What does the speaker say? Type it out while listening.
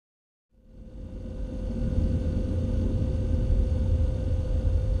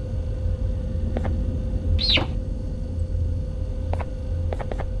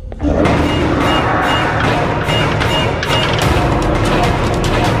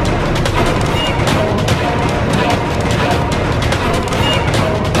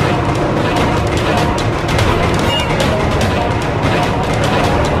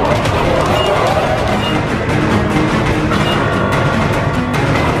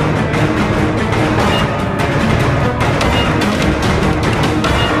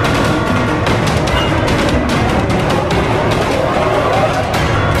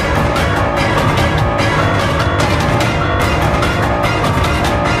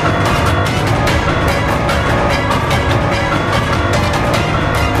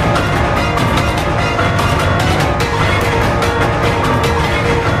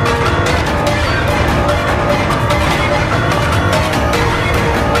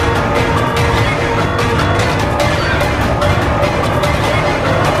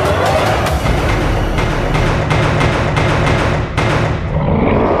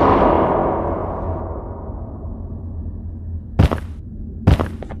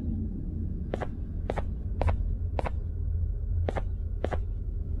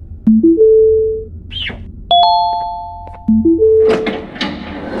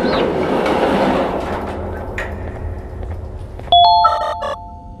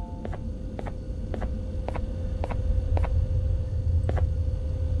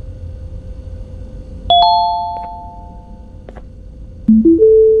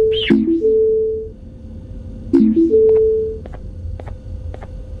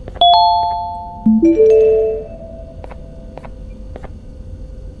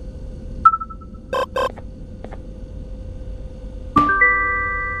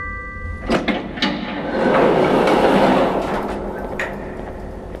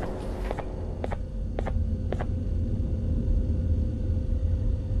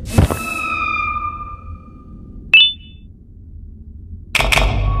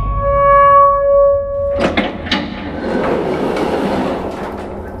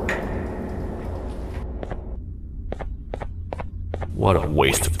What a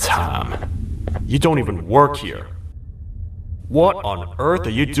waste of time. You don't even work here. What on earth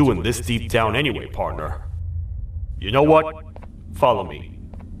are you doing this deep down anyway, partner? You know what? Follow me.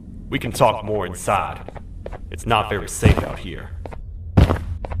 We can talk more inside. It's not very safe out here.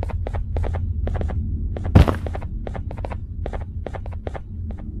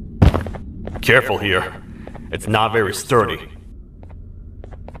 Careful here. It's not very sturdy.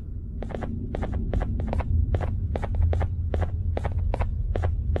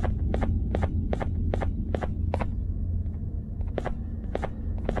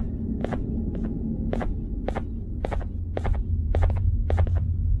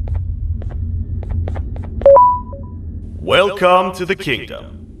 Welcome to the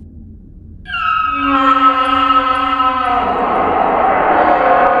kingdom.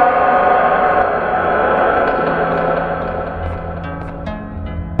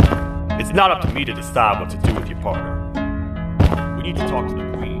 It's not up to me to decide what to do with your partner. We need to talk to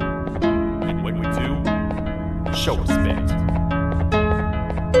the Queen. And when we do, show respect.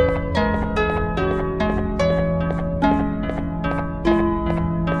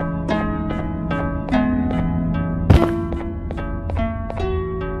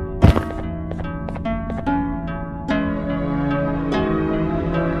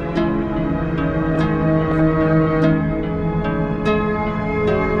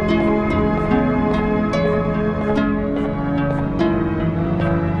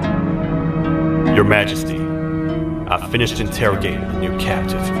 Your Majesty, I've finished interrogating the new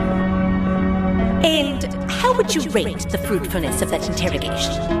captive. And how would you rate the fruitfulness of that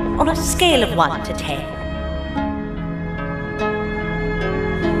interrogation, on a scale of 1 to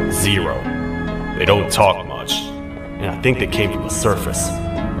 10? 0. They don't talk much, and I think they came from the surface.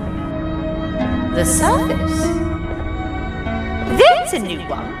 The surface? That's a new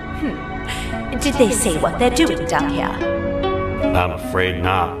one. Did they say what they're doing down here? I'm afraid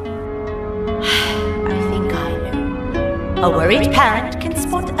not. I think I know. A worried parent can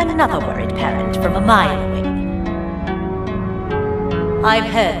spot another worried parent from a mile away. I've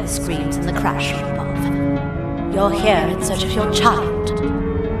heard the screams in the crash from above. You're here in search of your child.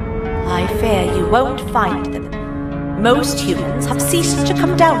 I fear you won't find them. Most humans have ceased to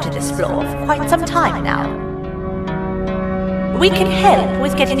come down to this floor for quite some time now. We can help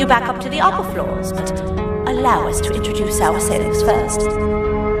with getting you back up to the upper floors, but allow us to introduce ourselves first.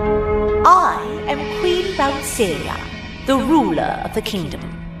 I am Queen Bouncelia, the ruler of the kingdom.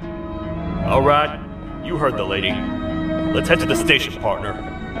 Alright, you heard the lady. Let's head to the station, partner.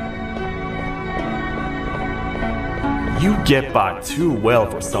 You get by too well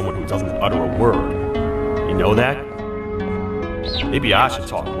for someone who doesn't utter a word. You know that? Maybe I should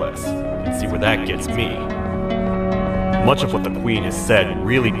talk less and see where that gets me. Much of what the Queen has said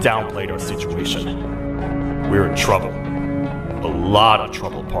really downplayed our situation. We're in trouble. A lot of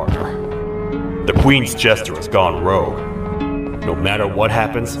trouble, partner. The Queen's jester has gone rogue. No matter what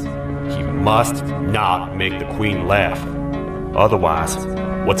happens, he must not make the Queen laugh. Otherwise,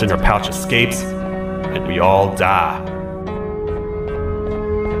 what's in her pouch escapes, and we all die.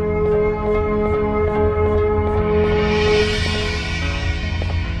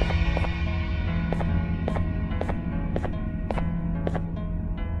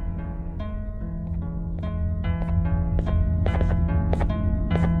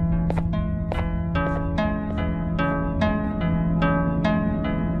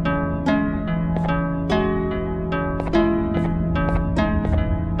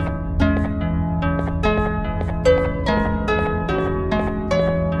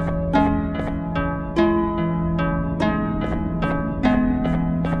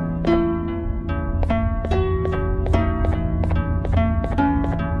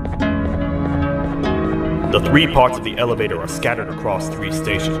 The 3 parts of the elevator are scattered across 3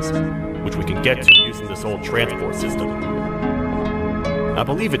 stations, which we can get to using this old transport system. I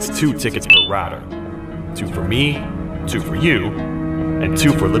believe it's 2 tickets per rider. 2 for me, 2 for you, and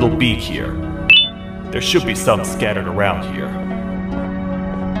 2 for Little Beak here. There should be some scattered around here.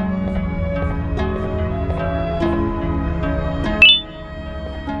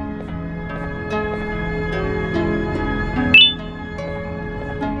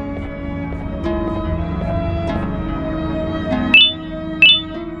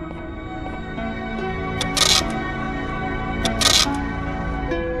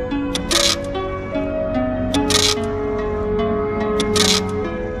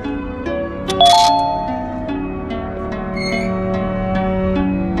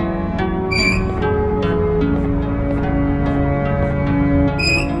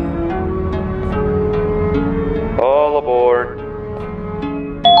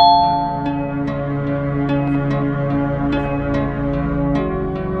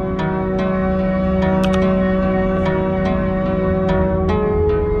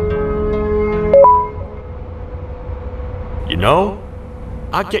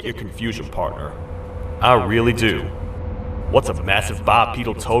 I get your confusion, partner. I really do. What's a massive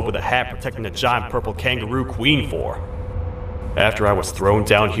bipedal toad with a hat protecting a giant purple kangaroo queen for? After I was thrown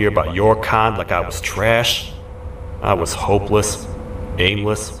down here by your kind like I was trash, I was hopeless,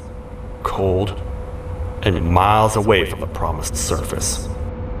 aimless, cold, and miles away from the promised surface.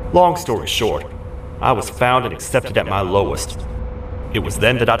 Long story short, I was found and accepted at my lowest. It was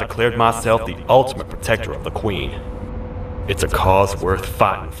then that I declared myself the ultimate protector of the Queen. It's a cause worth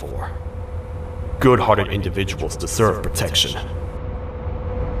fighting for. Good-hearted individuals deserve protection.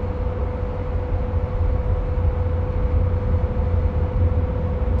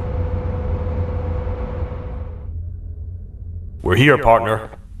 We're here, partner.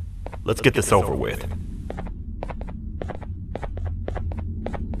 Let's get this over with.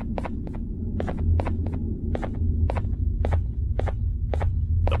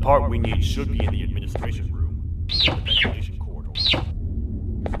 The part we need should be in the administration room, the ventilation corridor.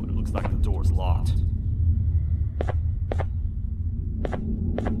 But it looks like the door's locked.